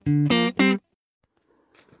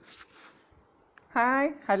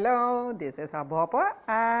Hi, hello, this is Abopa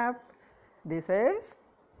app. This is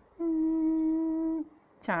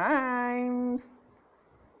Chimes.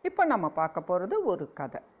 இப்போ நம்ம பார்க்க போகிறது ஒரு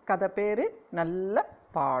கதை பேர் நல்ல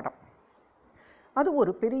பாடம். அது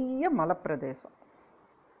ஒரு பெரிய மலைப்பிரதேசம்.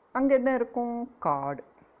 அங்கே என்ன இருக்கும்? காடு.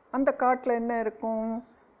 அந்த காட்டில் என்ன இருக்கும்?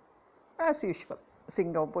 ஆஸ் யூஷுவல்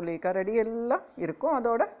சிங்கம், புலி, கரடி எல்லாம் இருக்கும்.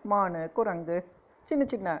 அதோட மான், குரங்கு, சின்ன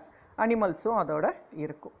சின்ன அனிமல்ஸும் அதோட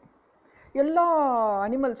இருக்கும். எல்லா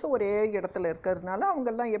அனிமல்ஸும் ஒரே இடத்துல இருக்கிறதுனால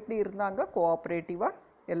அவங்கெல்லாம் எப்படி இருந்தாங்க? கோஆப்ரேட்டிவாக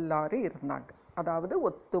எல்லோரும் இருந்தாங்க. அதாவது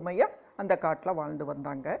ஒத்துமையாக அந்த காட்டில் வாழ்ந்து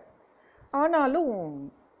வந்தாங்க. ஆனாலும்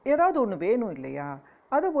ஏதாவது ஒன்று வேணும் இல்லையா?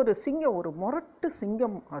 அது ஒரு சிங்கம், ஒரு முரட்டு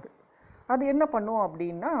சிங்கம். அது என்ன பண்ணும்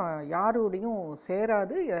அப்படின்னா, யாரோடையும்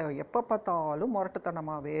சேராது. எப்போ பார்த்தாலும்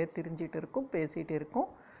முரட்டுத்தனமாகவே திரிஞ்சிட்டு இருக்கும், பேசிகிட்டு இருக்கும்.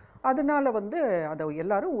 அதனால அதை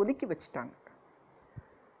எல்லோரும் ஒதுக்கி வச்சுட்டாங்க.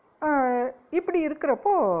 இப்படி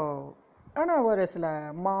இருக்கிறப்போ ஆனால் ஒரு சில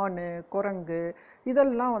மான், குரங்கு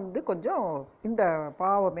இதெல்லாம் கொஞ்சம் இந்த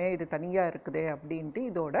பாவமே இது தனியாக இருக்குதே அப்படின்ட்டு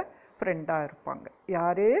இதோட ஃப்ரெண்டாக இருப்பாங்க.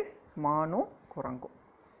 யார்? மானும் குரங்கும்.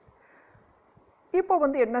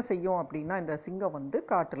 இப்போ என்ன செய்யும் அப்படின்னா, இந்த சிங்கம்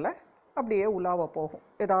காட்டில் அப்படியே உலாவ போகும்.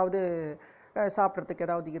 ஏதாவது சாப்பிட்றதுக்கு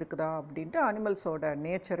ஏதாவது இருக்குதா அப்படின்ட்டு. அனிமல்ஸோட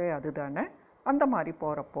நேச்சரே அதுதானே. அந்த மாதிரி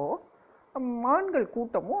போகிறப்போ மான்கள்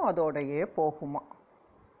கூட்டமும் அதோடையே போகுமா.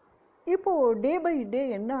 இப்போது டே பை டே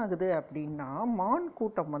என்ன ஆகுது அப்படின்னா, மான்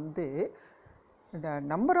கூட்டம் இந்த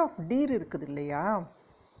நம்பர் ஆஃப் டீர் இருக்குது இல்லையா?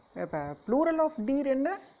 இப்போ ப்ளூரல் ஆஃப் டீர் என்ன?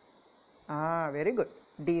 வெரி குட்,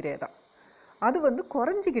 டீரே தான். அது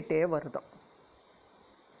குறைஞ்சிக்கிட்டே வருதான்.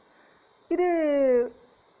 இது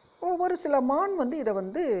ஒரு சில மான் இதை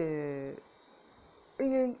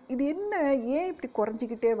இது என்ன, ஏன் இப்படி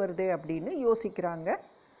குறைஞ்சிக்கிட்டே வருது அப்படின்னு யோசிக்கிறாங்க.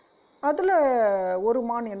 அதில் ஒரு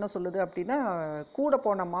மான் என்ன சொல்லுது அப்படின்னா, கூட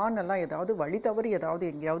போன மானெல்லாம் ஏதாவது வழி தவறி ஏதாவது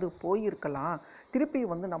எங்கேயாவது போயிருக்கலாம், திருப்பி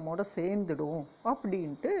நம்மோட சேர்ந்துடும்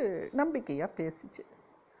அப்படின்ட்டு நம்பிக்கையாக பேசிச்சு.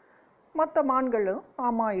 மற்ற மான்களும்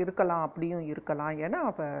ஆமாம் இருக்கலாம், அப்படியும் இருக்கலாம். ஏன்னா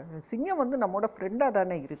சிங்கம் நம்மோட ஃப்ரெண்டாக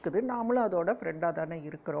தானே இருக்குது, நாமளும் அதோட ஃப்ரெண்டாக தானே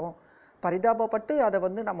இருக்கிறோம், பரிதாபப்பட்டு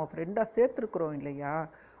அதை நம்ம ஃப்ரெண்டாக சேர்த்துருக்குறோம் இல்லையா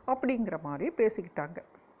அப்படிங்கிற மாதிரி பேசிக்கிட்டாங்க.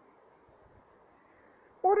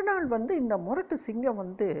 ஒரு நாள் இந்த முரட்டு சிங்கம்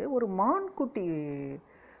ஒரு மான்குட்டி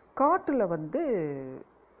காட்டில்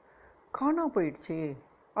காணா போயிடுச்சு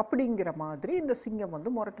அப்படிங்கிற மாதிரி இந்த சிங்கம்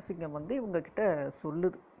முரட்டு சிங்கம் இவங்கக்கிட்ட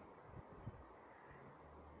சொல்லுது.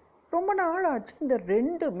 ரொம்ப நாள் ஆச்சு, இந்த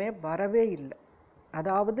ரெண்டுமே வரவே இல்லை.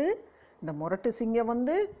 அதாவது இந்த முரட்டு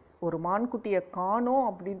சிங்கம் ஒரு மான்குட்டியை காணோம்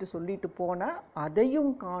அப்படின்ட்டு சொல்லிட்டு போனால்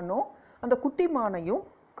அதையும் காணோம், அந்த குட்டி மானையும்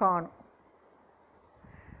காணோம்.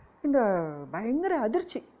 இந்த பயங்கர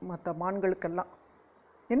அதிர்ச்சி மற்ற மான்களுக்கெல்லாம்.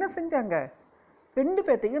 என்ன செஞ்சாங்க? ரெண்டு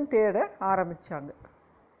பேர்த்தையும் தேட ஆரம்பித்தாங்க.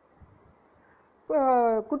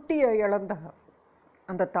 குட்டியை இழந்த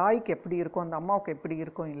அந்த தாய்க்கு எப்படி இருக்கும், அந்த அம்மாவுக்கு எப்படி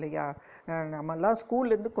இருக்கும் இல்லையா? நம்மெல்லாம்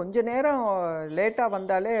ஸ்கூல்லேருந்து கொஞ்ச நேரம் லேட்டாக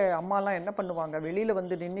வந்தாலே அம்மாலாம் என்ன பண்ணுவாங்க, வெளியில்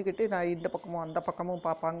நின்றுக்கிட்டு நான் இந்த பக்கமும் அந்த பக்கமும்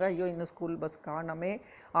பார்ப்பாங்க. ஐயோ இன்னும் ஸ்கூல் பஸ் காணமே,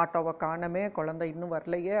 ஆட்டோவை காணமே, குழந்தை இன்னும்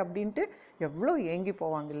வரலையே அப்படின்ட்டு எவ்வளோ ஏங்கி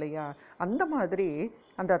போவாங்க இல்லையா? அந்த மாதிரி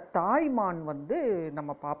அந்த தாய்மான்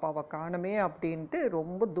நம்ம பாப்பாவை காணமே அப்படின்ட்டு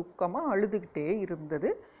ரொம்ப துக்கமாக அழுதுகிட்டே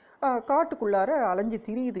இருந்தது. காட்டுக்குள்ளார அலைஞ்சு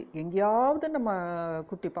திரியுது, எங்கேயாவது நம்ம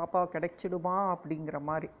குட்டி பாப்பா கிடைச்சிடுமா அப்படிங்கிற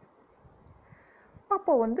மாதிரி.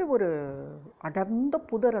 அப்போ ஒரு அடர்ந்த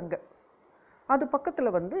புதரங்க, அது பக்கத்தில்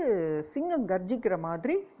சிங்கம் கர்ஜிக்கிற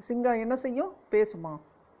மாதிரி. சிங்கம் என்ன செய்யும்? பேசுமா,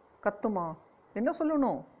 கத்துமா? என்ன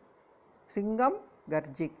சொல்லணும்? சிங்கம்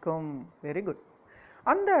கர்ஜிக்கும். Very good.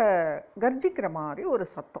 அந்த கர்ஜிக்கிற மாதிரி ஒரு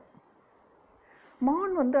சத்தம்.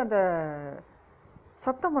 மான் அந்த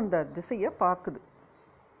சத்தம் வந்த திசையை பார்க்குது.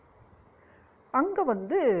 அங்கே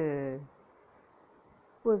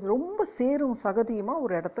ரொம்ப சேரும் சகதியுமாக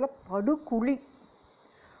ஒரு இடத்துல படுகுழி.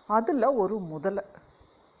 அதில் ஒரு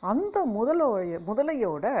அந்த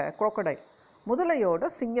முதலையோட குரோக்கடைல் முதலையோட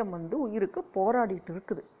சிங்கம் உயிருக்கு போராடிட்டு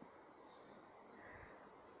இருக்குது.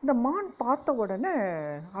 இந்த மான் பார்த்த உடனே,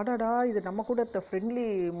 அடடா இது நம்ம கூட ஃப்ரெண்ட்லி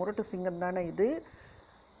முரட்டு சிங்கம் தானே இது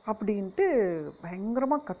அப்படின்ட்டு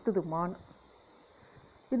பயங்கரமாக கத்துது மான்.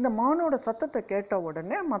 இந்த மானோட சத்தத்தை கேட்ட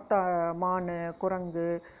உடனே மற்ற மான், குரங்கு,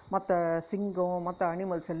 மற்ற சிங்கம், மற்ற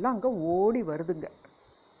அனிமல்ஸ் எல்லாம் அங்கே ஓடி வருதுங்க.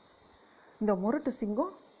 இந்த முரட்டு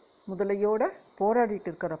சிங்கம் முதலையோட போராடிட்டு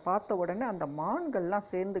இருக்கிறத பார்த்த உடனே அந்த மான்கள்லாம்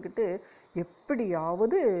சேர்ந்துக்கிட்டு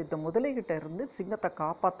எப்படியாவது இந்த முதலைகிட்ட இருந்து சிங்கத்தை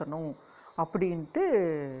காப்பாற்றணும் அப்படின்ட்டு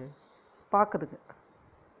பார்க்குதுங்க.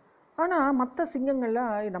 ஆனால் மற்ற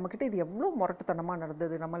சிங்கங்கள்லாம் நம்மக்கிட்ட இது எவ்வளோ முரட்டுத்தனமாக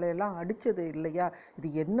நடந்தது, நம்மளையெல்லாம் அடித்தது இல்லையா, இது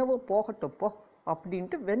என்னவோ போகட்டும் போ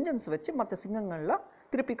அப்படின்ட்டு வெஞ்சன்ஸ் வச்சு மற்ற சிங்கங்கள்லாம்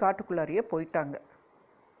திருப்பி காட்டுக்குள்ளாரியே போயிட்டாங்க.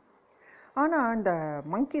 ஆனால் இந்த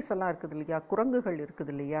மங்கீஸ் எல்லாம் இருக்குது இல்லையா, குரங்குகள்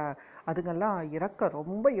இருக்குது இல்லையா, அதுங்கெல்லாம்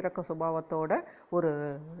ரொம்ப இறக்க சுபாவத்தோட ஒரு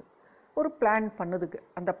ஒரு பிளான் பண்ணுதுங்க.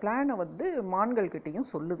 அந்த பிளானை வந்து மான்கள்கிட்டையும்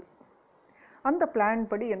சொல்லுது. அந்த பிளான்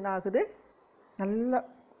படி என்ன ஆகுது, நல்லா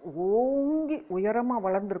ஓங்கி உயரமாக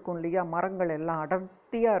வளர்ந்துருக்கும் இல்லையா, மரங்கள் எல்லாம்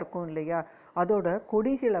அடர்த்தியாக இருக்கும் இல்லையா, அதோட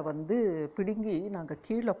கொடிகளை வந்து பிடுங்கி நாங்கள்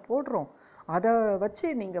கீழே போடுறோம். அதை வச்சு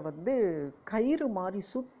நீங்கள் வந்து கயிறு மாதிரி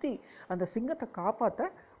சுற்றி அந்த சிங்கத்தை காப்பாற்ற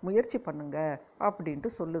முயற்சி பண்ணுங்க அப்படின்ட்டு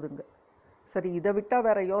சொல்லுதுங்க. சரி, இதை விட்டால்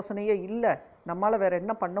வேறு யோசனையே இல்லை, நம்மளால் வேறு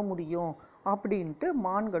என்ன பண்ண முடியும் அப்படின்ட்டு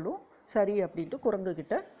மான்களும் சரி அப்படின்ட்டு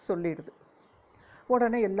குரங்குகிட்ட சொல்லிடுது.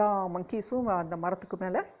 உடனே எல்லா மங்கீஸும் அந்த மரத்துக்கு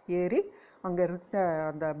மேலே ஏறி அங்கே இருந்த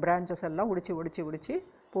அந்த பிரான்ச்சஸ் எல்லாம் ஒடிச்சு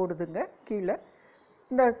போடுதுங்க கீழே.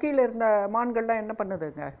 இந்த கீழே இருந்த மான்கள்லாம் என்ன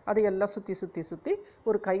பண்ணுதுங்க, அதையெல்லாம் சுற்றி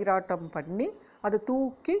ஒரு கயிறாட்டம் பண்ணி அதை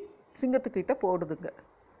தூக்கி சிங்கத்துக்கிட்ட போடுதுங்க.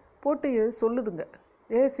 போட்டு சொல்லுதுங்க,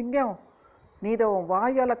 ஏ சிங்கம், நீ இதை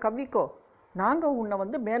வாயால் கவ்விக்கோ, நாங்கள் உன்னை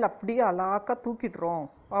வந்து மேலே அப்படியே அலாக்கா தூக்கிடுறோம்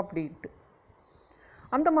அப்படின்ட்டு.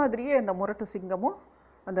 அந்த மாதிரியே அந்த முரட்டு சிங்கமும்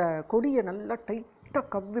அந்த கொடியை நல்லா டைட்டாக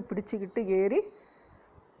கவ்வி பிடிச்சிக்கிட்டு ஏறி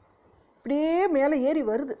அப்படியே மேலே ஏறி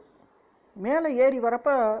வருது. மேலே ஏறி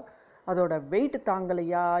வரப்போ அதோட வெயிட்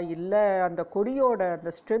தாங்கலையா இல்லை அந்த கொடியோட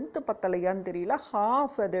அந்த ஸ்ட்ரென்த்து பத்தலையான்னு தெரியல,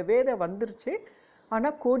 ஹாஃப் அது வேத வந்துருச்சு.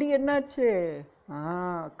 ஆனால் கொடி என்னாச்சு,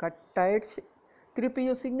 கட் ஆயிடுச்சு.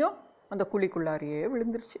 திருப்பியும் சிங்கம் அந்த குழிக்குள்ளாரியே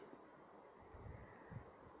விழுந்துருச்சு.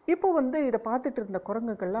 இப்போ வந்து இதை பார்த்துட்டு இருந்த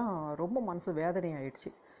குரங்குகள்லாம் ரொம்ப மனசு வேதனை ஆயிடுச்சு.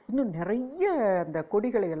 இன்னும் நிறைய அந்த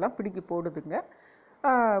கொடிகளை எல்லாம் பிடுங்கி போடுதுங்க.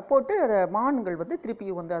 போட்டு அதை மான்கள் வந்து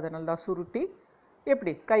திருப்பியும் வந்து அதை நல்லா சுருட்டி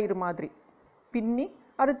எப்படி கயிறு மாதிரி பின்னி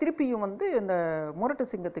அதை திருப்பியும் வந்து இந்த முரட்டு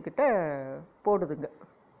சிங்கத்துக்கிட்ட போடுதுங்க.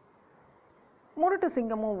 முரட்டு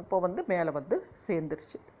சிங்கமும் இப்போ வந்து மேலே வந்து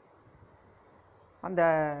சேர்ந்துருச்சு. அந்த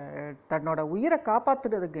தன்னோட உயிரை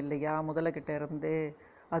காப்பாற்றுறதுங்க இல்லையா முதல்கிட்ட இருந்து,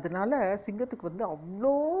 அதனால சிங்கத்துக்கு வந்து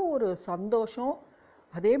அவ்வளோ ஒரு சந்தோஷம்.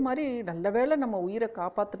 அதே மாதிரி நல்ல வேளை நம்ம உயிரை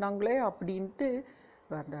காப்பாற்றினாங்களே அப்படின்ட்டு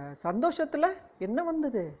அந்த சந்தோஷத்தில் என்ன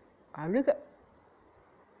வந்தது, அழுக.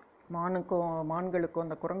 மான்களுக்கும்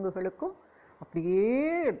அந்த குரங்குகளுக்கும் அப்படியே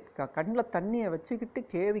கண்ணில் தண்ணியை வச்சுக்கிட்டு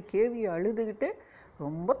கேவி கேவி அழுதுகிட்டு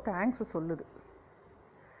ரொம்ப தேங்க்ஸ் சொல்லுது.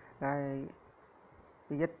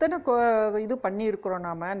 எத்தனை இது பண்ணியிருக்கிறோம்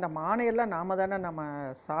நாம், இந்த மானையெல்லாம் நாம் தானே நம்ம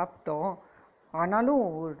சாப்பிட்டோம். ஆனாலும்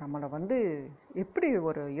நம்மளை வந்து எப்படி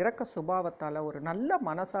ஒரு இரக்க சுபாவத்தால் ஒரு நல்ல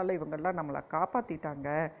மனசால் இவங்கெல்லாம் நம்மளை காப்பாற்றிட்டாங்க.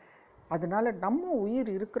 அதனால் நம்ம உயிர்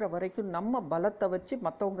இருக்கிற வரைக்கும் நம்ம பலத்தை வச்சு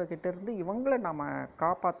மற்றவங்க கிட்டேருந்து இவங்கள நாம்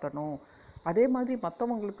காப்பாற்றணும். அதே மாதிரி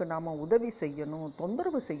மற்றவங்களுக்கு நாம் உதவி செய்யணும்,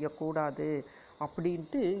 தொந்தரவு செய்யக்கூடாது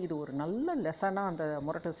அப்படின்ட்டு இது ஒரு நல்ல லெசனாக அந்த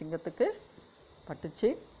முரட்டு சிங்கத்துக்கு பட்டுச்சு.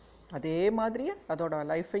 அதே மாதிரியே அதோட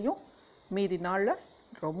லைஃப்பையும் மீதி நாளில்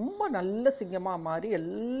ரொம்ப நல்ல சிங்கமாக மாறி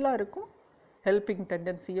எல்லாருக்கும் ஹெல்பிங்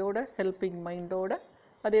டெண்டன்சியோட ஹெல்பிங் மைண்டோட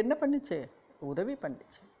அது என்ன பண்ணுச்சு, உதவி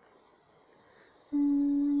பண்ணிச்சு.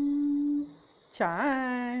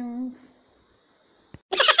 சான்ஸ்.